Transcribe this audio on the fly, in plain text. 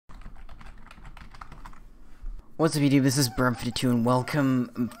What's up YouTube, this is Burm52 and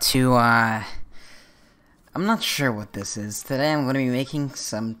welcome to, I'm not sure what this is. Today I'm going to be making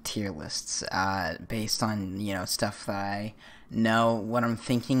some tier lists, based on, stuff that I know. What I'm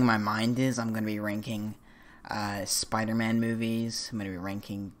thinking in my mind is I'm going to be ranking, Spider-Man movies, I'm going to be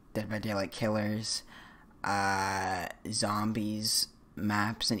ranking Dead by Daylight killers, zombies,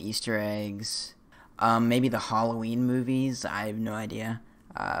 maps and Easter eggs, maybe the Halloween movies, I have no idea.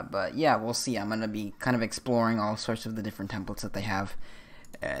 But yeah, we'll see. I'm going to be kind of exploring all sorts of the different templates that they have,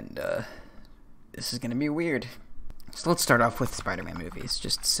 and this is going to be weird. So let's start off with Spider-Man movies,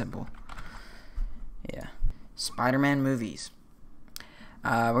 just simple. Yeah, Spider-Man movies.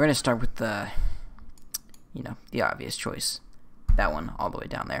 We're going to start with the, the obvious choice. That one, all the way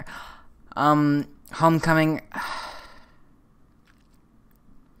down there. Homecoming.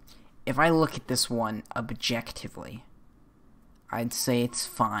 If I look at this one objectively, I'd say it's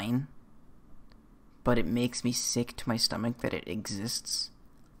fine, but it makes me sick to my stomach that it exists.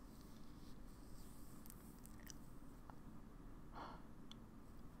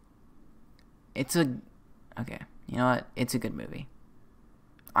 Okay, you know what? It's a good movie.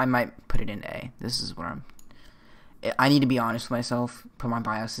 I might put it in A. This is what I need to be honest with myself, put my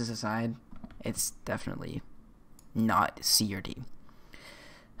biases aside. It's definitely not C or D.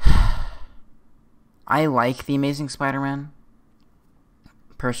 I like The Amazing Spider-Man.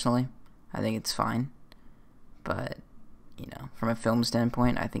 Personally, I think it's fine, but, from a film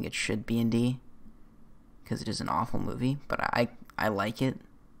standpoint, I think it should be in D, because it is an awful movie, but I like it.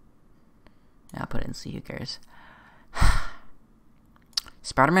 I'll put it in C, who cares.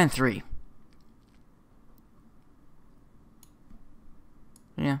 Spider-Man 3.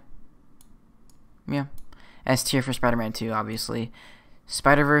 Yeah. S tier for Spider-Man 2, obviously.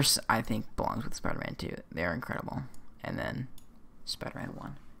 Spider-Verse, I think, belongs with Spider-Man 2. They're incredible. And then Spider-Man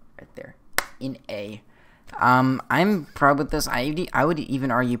 1 right there in A. I'm proud with this. I would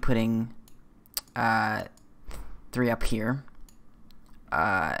even argue putting 3 up here,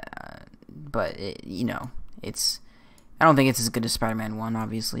 but it's, I don't think it's as good as Spider-Man 1,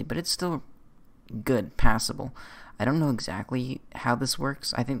 obviously, but it's still good, passable. I don't know exactly how this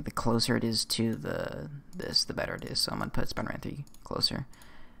works. I think the closer it is to this, the better it is, so I'm gonna put Spider-Man 3 closer,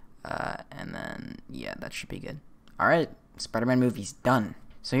 and then yeah, that should be good. Alright, Spider-Man movies done.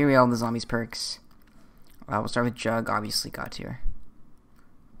 So here we are, the zombies perks. We'll start with Jug, obviously God tier.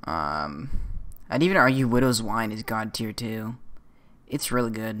 I'd even argue Widow's Wine is God tier too. It's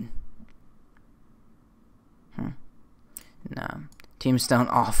really good. No. Tombstone,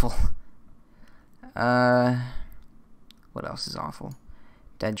 awful. What else is awful?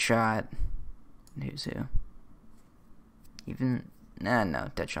 Deadshot. Who's who? No,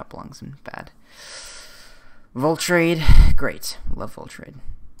 Deadshot belongs in bad. Voltrade, great. Love Voltrade.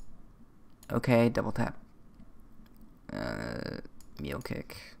 Okay, double tap. Meal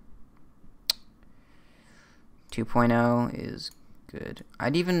Kick. 2.0 is good.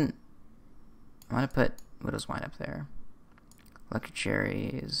 I'm gonna put Widow's Wine up there. Electric Cherry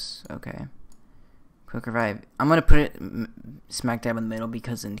is okay. Quick Revive. I'm gonna put it smack dab in the middle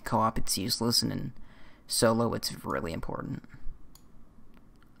because in co-op it's useless, and in solo it's really important.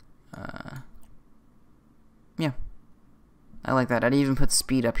 Yeah, I like that. I'd even put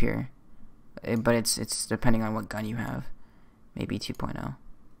Speed up here, but it's depending on what gun you have. Maybe 2.0.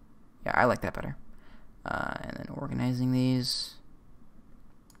 Yeah, I like that better. And then organizing these.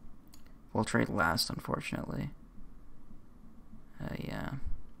 We'll trade last, unfortunately. Yeah.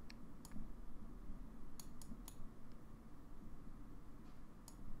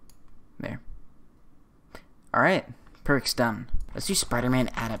 There. Alright, perks done. Let's do Spider-Man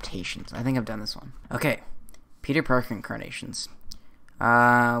adaptations. I think I've done this one. Okay, Peter Parker incarnations.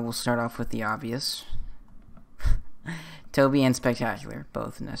 We'll start off with the obvious. Tobey and Spectacular,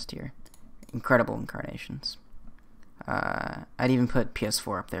 both in S tier. Incredible incarnations. I'd even put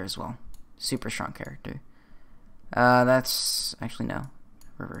PS4 up there as well. Super strong character. That's actually no,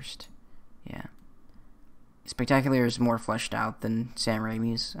 reversed. Yeah. Spectacular is more fleshed out than Sam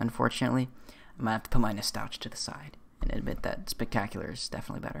Raimi's, unfortunately. I'm gonna have to put my nostalgia to the side and admit that Spectacular is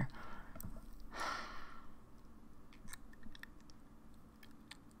definitely better.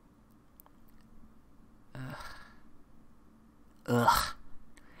 Ugh.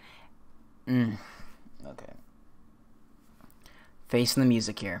 Okay. Facing the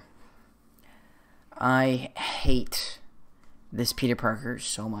music here. I hate this Peter Parker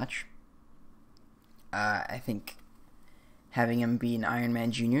so much. I think having him be an Iron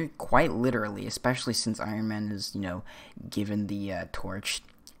Man Jr., quite literally, especially since Iron Man has, given the torch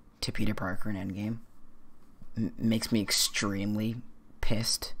to Peter Parker in Endgame, makes me extremely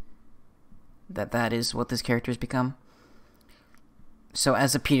pissed that is what this character has become. So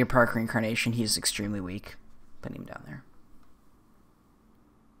as a Peter Parker incarnation, he is extremely weak. Putting him down there.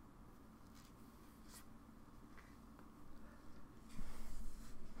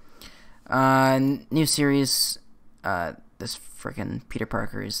 New series. This frickin' Peter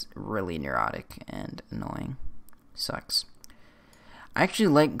Parker is really neurotic and annoying. Sucks. I actually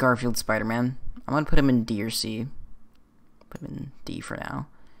like Garfield Spider-Man. I'm gonna put him in D or C. Put him in D for now.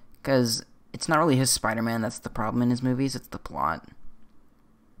 Because it's not really his Spider-Man that's the problem in his movies, it's the plot.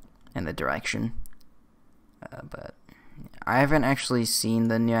 And the direction. But I haven't actually seen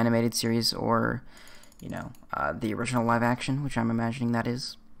the new animated series or, the original live action, which I'm imagining that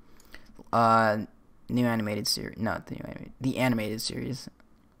is. New animated series. No, the animated series.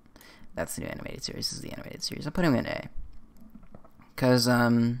 That's the new animated series. This is the animated series. I'll put him in A. Because,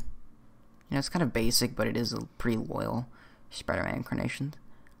 it's kind of basic, but it is a pretty loyal Spider-Man incarnation.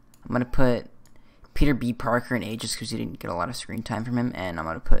 I'm going to put Peter B. Parker in A just because you didn't get a lot of screen time from him, and I'm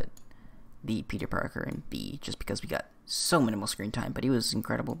going to put the Peter Parker in B just because we got so minimal screen time, but he was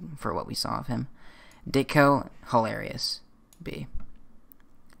incredible for what we saw of him. Ditko, hilarious. B.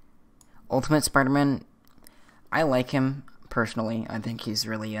 Ultimate Spider-Man, I like him personally. I think he's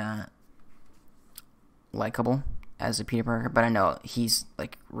really likable as a Peter Parker, but I know he's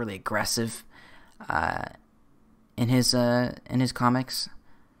like really aggressive in his comics.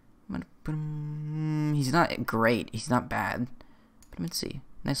 I'm gonna put him. He's not great. He's not bad. Put him in C.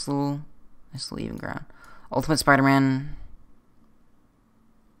 Nice little even ground. Ultimate Spider-Man.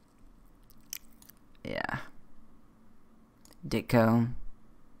 Yeah. Ditko.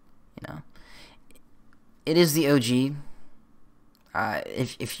 It is the OG.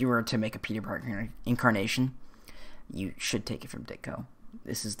 If you were to make a Peter Parker incarnation, you should take it from Ditko.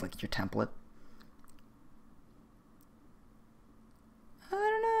 This is like your template. I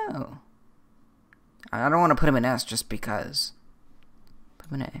don't know. I don't want to put him in S just because. Put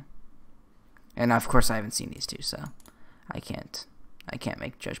him in A. And of course I haven't seen these two, so I can't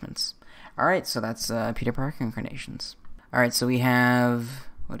make judgments. Alright, so that's Peter Parker incarnations. Alright, so we have,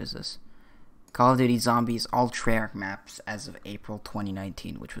 what is this? Call of Duty Zombies all Treyarch maps as of April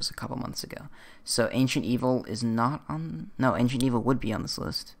 2019, which was a couple months ago. So Ancient Evil is not on... No, Ancient Evil would be on this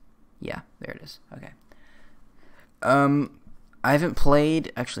list. Yeah, there it is. Okay. I haven't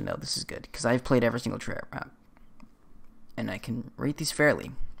played... Actually, no, this is good, because I've played every single Treyarch map. And I can rate these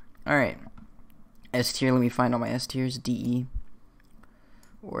fairly. Alright. S tier, let me find all my S tiers. DE.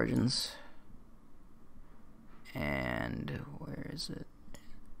 Origins. And where is it?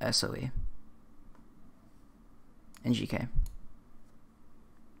 SOE. And GK.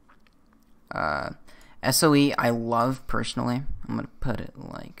 SOE I love personally. I'm gonna put it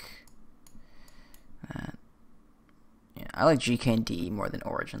like that. Yeah, I like GK and DE more than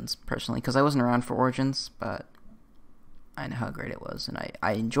Origins personally because I wasn't around for Origins, but I know how great it was, and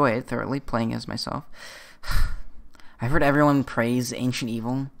I enjoy it thoroughly playing as myself. I've heard everyone praise Ancient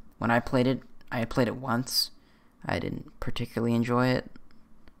Evil. When I played it once. I didn't particularly enjoy it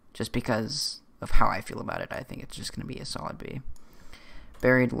just because of how I feel about it. I think it's just going to be a solid B.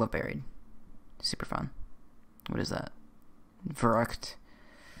 Buried, love Buried. Super fun. What is that? Verrucht.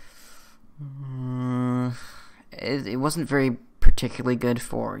 It wasn't very particularly good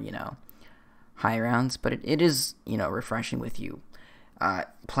for, high rounds, but it is, refreshing with you.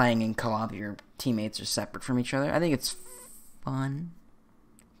 Playing in co-op, your teammates are separate from each other. I think it's fun,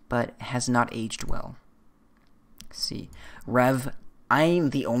 but has not aged well. See, Rev, I'm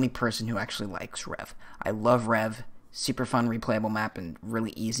the only person who actually likes Rev. I love Rev. Super fun, replayable map, and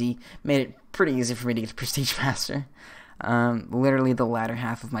really easy. Made it pretty easy for me to get to Prestige Master. Literally the latter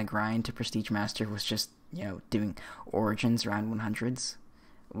half of my grind to Prestige Master was just, doing Origins around 100s,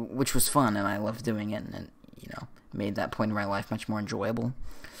 which was fun, and I loved doing it, and made that point in my life much more enjoyable.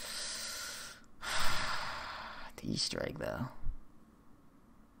 The Easter egg, though.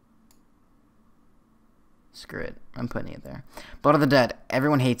 Screw it. I'm putting it there. Blood of the Dead.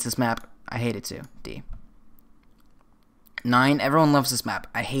 Everyone hates this map. I hate it too. D. 9. Everyone loves this map.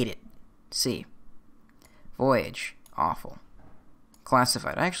 I hate it. C. Voyage. Awful.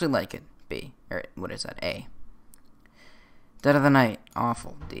 Classified. I actually like it. B. Or what is that? A. Dead of the Night.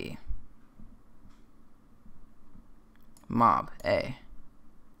 Awful. D. Mob. A.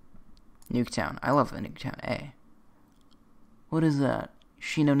 Nuketown. I love the Nuketown. A. What is that?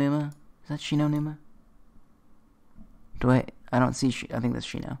 Shinonuma? Is that Shinonuma? I don't see I think that's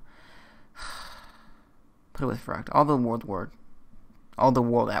Shino. Put it with Verrucht. All the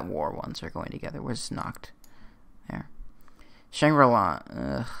World at War ones are going together. Where's Noct? There. Shangri-La.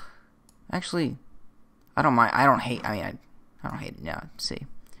 Ugh. Actually, I don't mind. I don't hate it. Yeah, see.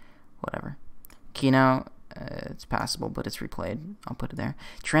 Whatever. Kino, it's passable, but it's replayed. I'll put it there.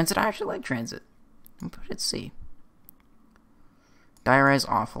 Transit, I actually like Transit. I'll put it at C. Dire Eyes,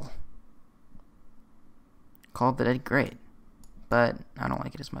 awful. Call of the Dead, great. But I don't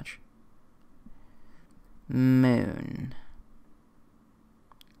like it as much. Moon.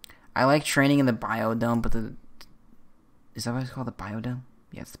 I like Training in the Biodome, but the... Is that what it's called? The Biodome?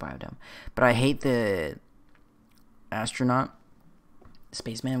 Yeah, it's the Biodome. But I hate the Astronaut,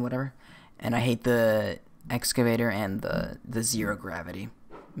 Spaceman, whatever. And I hate the Excavator and the Zero Gravity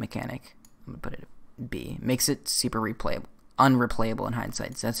mechanic. I'm going to put it at B. Makes it super replayable. Unreplayable in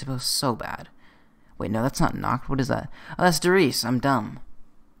hindsight. That's supposed so bad. Wait, no, that's not Noct. What is that? Oh, that's Derice. I'm dumb.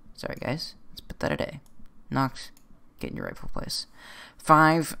 Sorry, guys. Let's put that at A. Noct, get in your rightful place.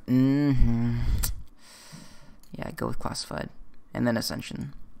 5. Yeah, go with Classified. And then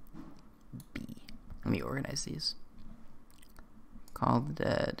Ascension. B. Let me organize these. Call of the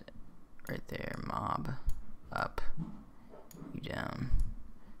Dead. Right there. Mob. Up. You down.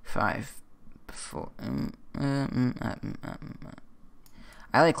 5. 4.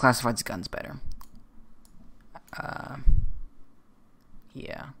 I like Classified's guns better.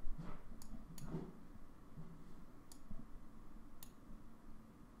 Yeah.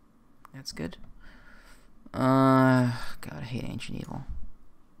 That's good. God, I hate Ancient Evil.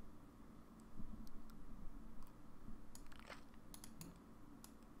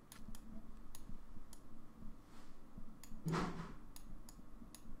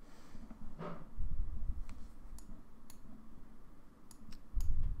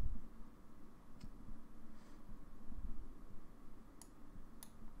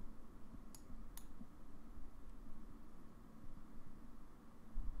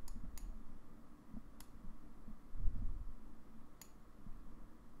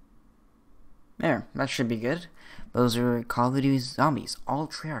 There, that should be good. Those are Call of Duty Zombies, all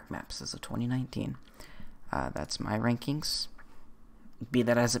Treyarch maps as of 2019. That's my rankings. Be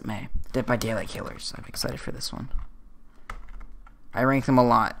that as it may. Dead by Daylight Killers. I'm excited for this one. I rank them a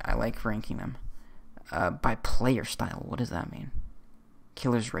lot. I like ranking them. By player style. What does that mean?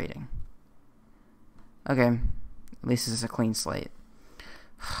 Killers rating. Okay. At least this is a clean slate.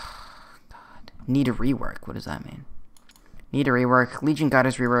 God. Need a rework. What does that mean? Need a rework. Legion got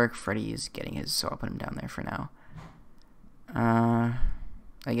his rework. Freddy is getting his, so I'll put him down there for now.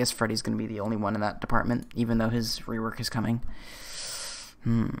 I guess Freddy's going to be the only one in that department, even though his rework is coming.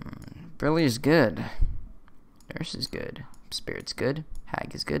 Brilliant is good. Nurse is good. Spirit's good.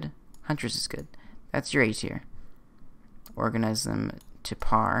 Hag is good. Huntress is good. That's your A tier. Organize them to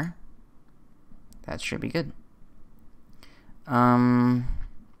par. That should be good.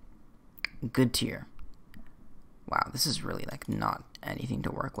 Good tier. Wow, this is really like not anything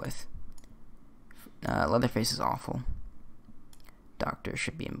to work with. Leatherface is awful. Doctor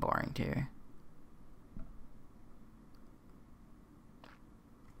should be in boring tier.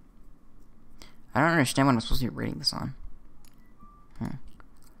 I don't understand what I'm supposed to be rating this on.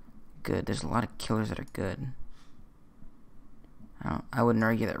 Good. There's a lot of killers that are good. I wouldn't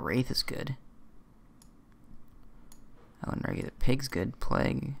argue that Wraith is good. I wouldn't argue that Pig's good.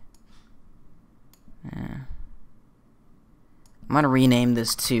 Plague. Yeah. I'm gonna rename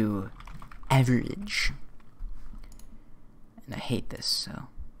this to Average. And I hate this, so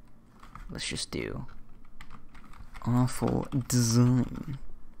let's just do Awful Design.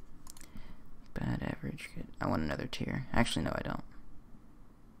 Bad, average, good. I want another tier. Actually, no, I don't.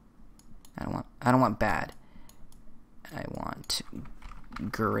 I don't want bad. I want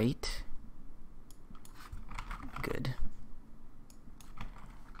great, good,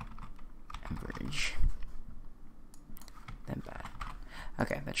 average, then bad.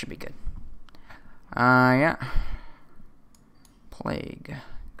 Okay, that should be good. Yeah. Plague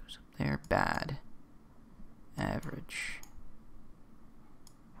goes up there. Bad, average.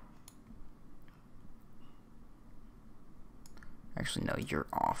 Actually, no, you're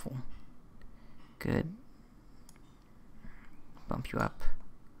awful. Good. Bump you up.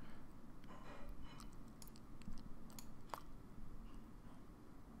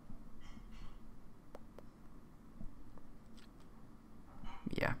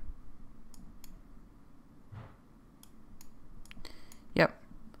 Yeah. Yep.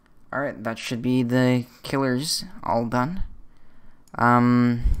 Alright, that should be the killers all done.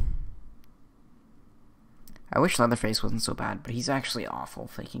 I wish Leatherface wasn't so bad, but he's actually awful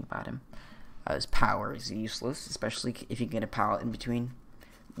thinking about him. His power is useless, especially if you get a pallet in between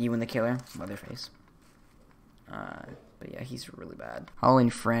you and the killer, Leatherface. But yeah, he's really bad. Halloween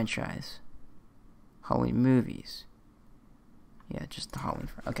franchise. Halloween movies. Yeah, just the Halloween.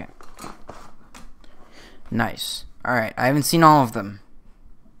 Okay. Nice. Alright, I haven't seen all of them.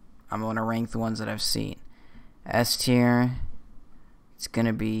 I'm gonna rank the ones that I've seen. S tier, it's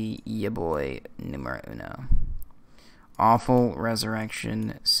gonna be ya boy numero uno. Awful,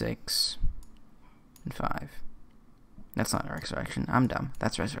 Resurrection, 6 and 5. That's not Resurrection. I'm dumb.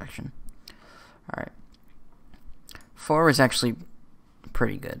 That's Resurrection. Alright. 4 is actually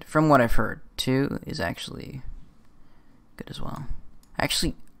pretty good. From what I've heard, 2 is actually good as well. I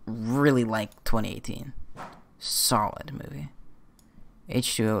actually really like 2018. Solid movie.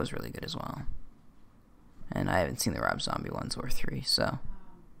 H2O is really good as well. And I haven't seen the Rob Zombie ones or 3, so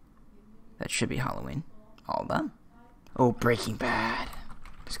that should be Halloween. All done. Oh, Breaking Bad.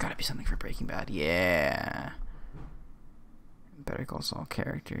 There's gotta be something for Breaking Bad. Yeah. Better Call Saul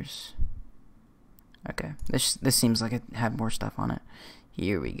characters. Okay. This seems like it had more stuff on it.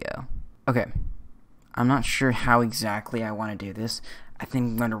 Here we go. Okay. I'm not sure how exactly I want to do this. I think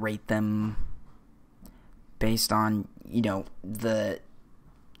I'm going to rate them based on, you know, the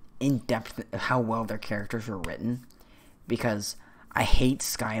in-depth, how well their characters were written. Because I hate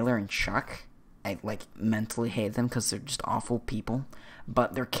Skyler and Chuck. I, like, mentally hate them because they're just awful people.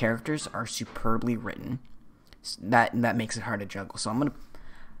 But their characters are superbly written. That makes it hard to juggle. So I'm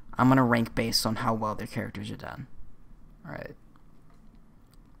gonna rank based on how well their characters are done. Alright.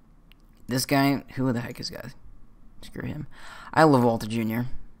 This guy, who the heck is this guy? Screw him. I love Walter Jr.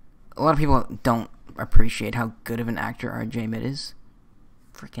 A lot of people don't appreciate how good of an actor RJ Mitte is.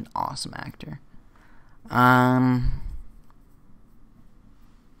 Freaking awesome actor.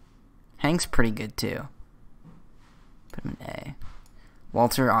 Hank's pretty good too. Put him in A.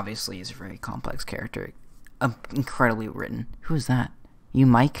 Walter obviously is a very complex character. Incredibly written. Who is that? You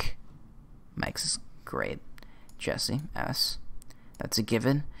Mike? Mike's is great. Jesse, S. That's a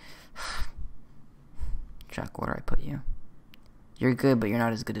given. Chuck, where do I put you? You're good, but you're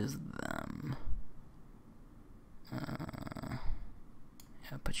not as good as them. Yeah,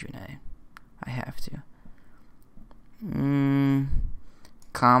 I'll put you in A. I have to.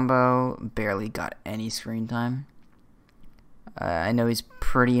 Combo barely got any screen time. I know he's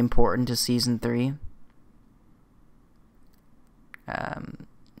pretty important to season 3.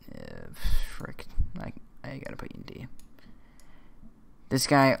 Frick. I gotta put you in D. This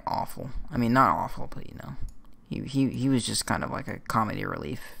guy, awful. I mean, not awful, but you know. He was just kind of like a comedy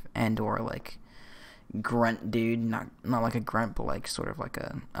relief and or like grunt dude. Not like a grunt, but like sort of like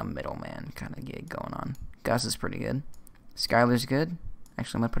a middleman kind of gig going on. Gus is pretty good. Skyler's good.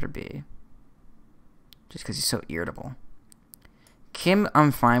 Actually, I'm gonna put her B. Just because he's so irritable. Kim,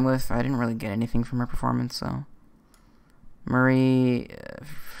 I'm fine with. I didn't really get anything from her performance, so. Marie.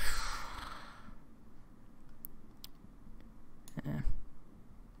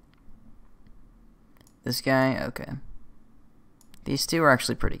 This guy, okay. These two are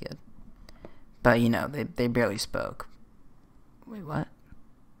actually pretty good. But, you know, they barely spoke. Wait, what?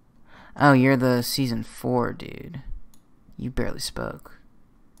 Oh, you're the season 4 dude. You barely spoke.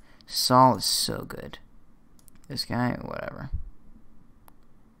 Saul is so good. This guy, whatever.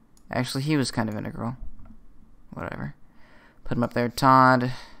 Actually, he was kind of integral. Whatever. Put him up there.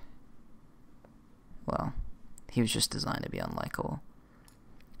 Todd. Well, he was just designed to be unlikable.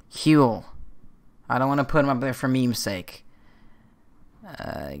 Huel. I don't want to put him up there for meme's sake.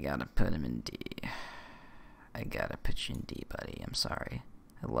 I gotta put him in D. I gotta put you in D, buddy. I'm sorry.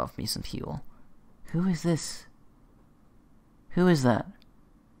 I love me some Huel. Who is this? Who is that?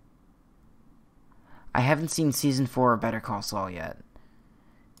 I haven't seen season 4 of Better Call Saul yet.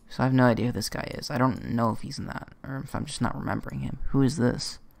 So I have no idea who this guy is. I don't know if he's in that, or if I'm just not remembering him. Who is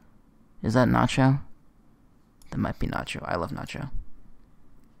this? Is that Nacho? That might be Nacho. I love Nacho.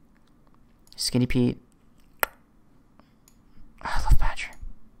 Skinny Pete. Oh, I love Badger.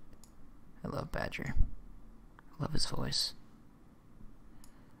 I love Badger. I love his voice.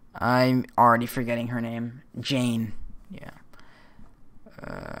 I'm already forgetting her name. Jane. Yeah.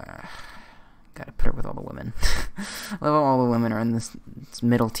 Gotta put her with all the women. I love how all the women are in this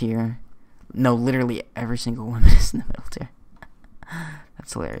middle tier. No, literally every single woman is in the middle tier.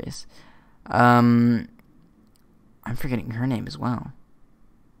 That's hilarious. I'm forgetting her name as well.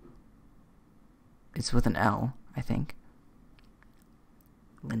 It's with an L, I think.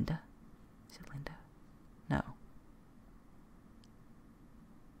 Linda? Is it Linda? No.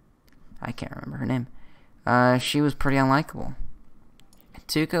 I can't remember her name. She was pretty unlikable.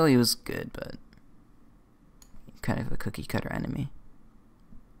 Tuco, he was good, but kind of a cookie cutter enemy.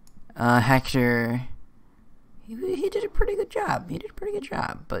 Hector, he did a pretty good job. He did a pretty good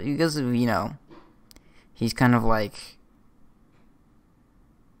job, but because of, you know, he's kind of like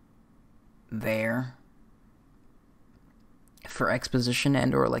there for exposition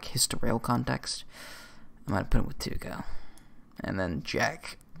and or like historical context. I'm gonna put him with Tuco, and then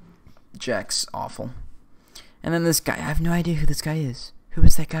Jack. Jack's awful. And then this guy, I have no idea who this guy is. Who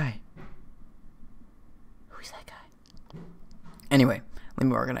is that guy? Who is that guy? Anyway, let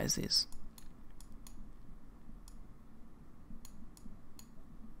me organize these.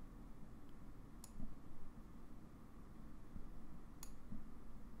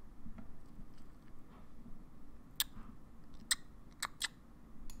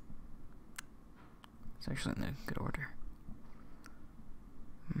 It's actually in a good order.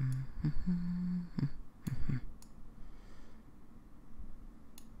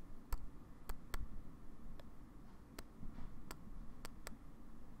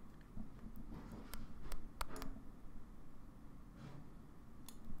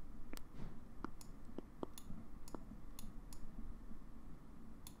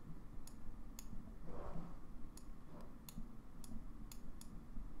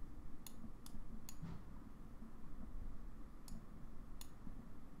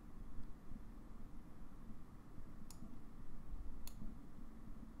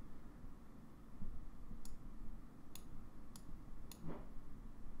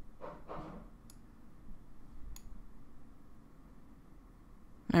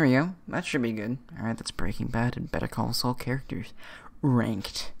 There we go. That should be good. Alright, that's Breaking Bad and Better Call Saul characters.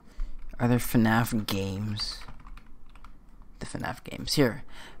 Ranked. Are there FNAF games? The FNAF games. Here.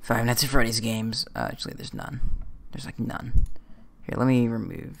 Five Nights at Freddy's games. Actually, there's none. There's like none. Here, let me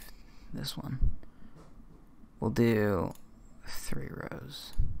remove this one. We'll do 3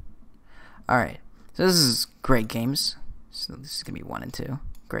 rows. Alright. So this is great games. So this is going to be 1 and 2.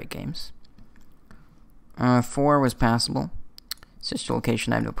 Great games. 4 was passable. Sister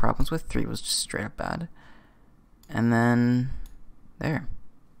location I have no problems with. 3 was just straight up bad. And then there.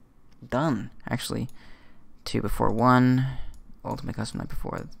 Done. Actually, 2 before 1. Ultimate Custom Night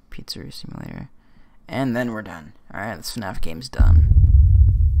before the Pizzeria Simulator. And then we're done. Alright, this FNAF game's done.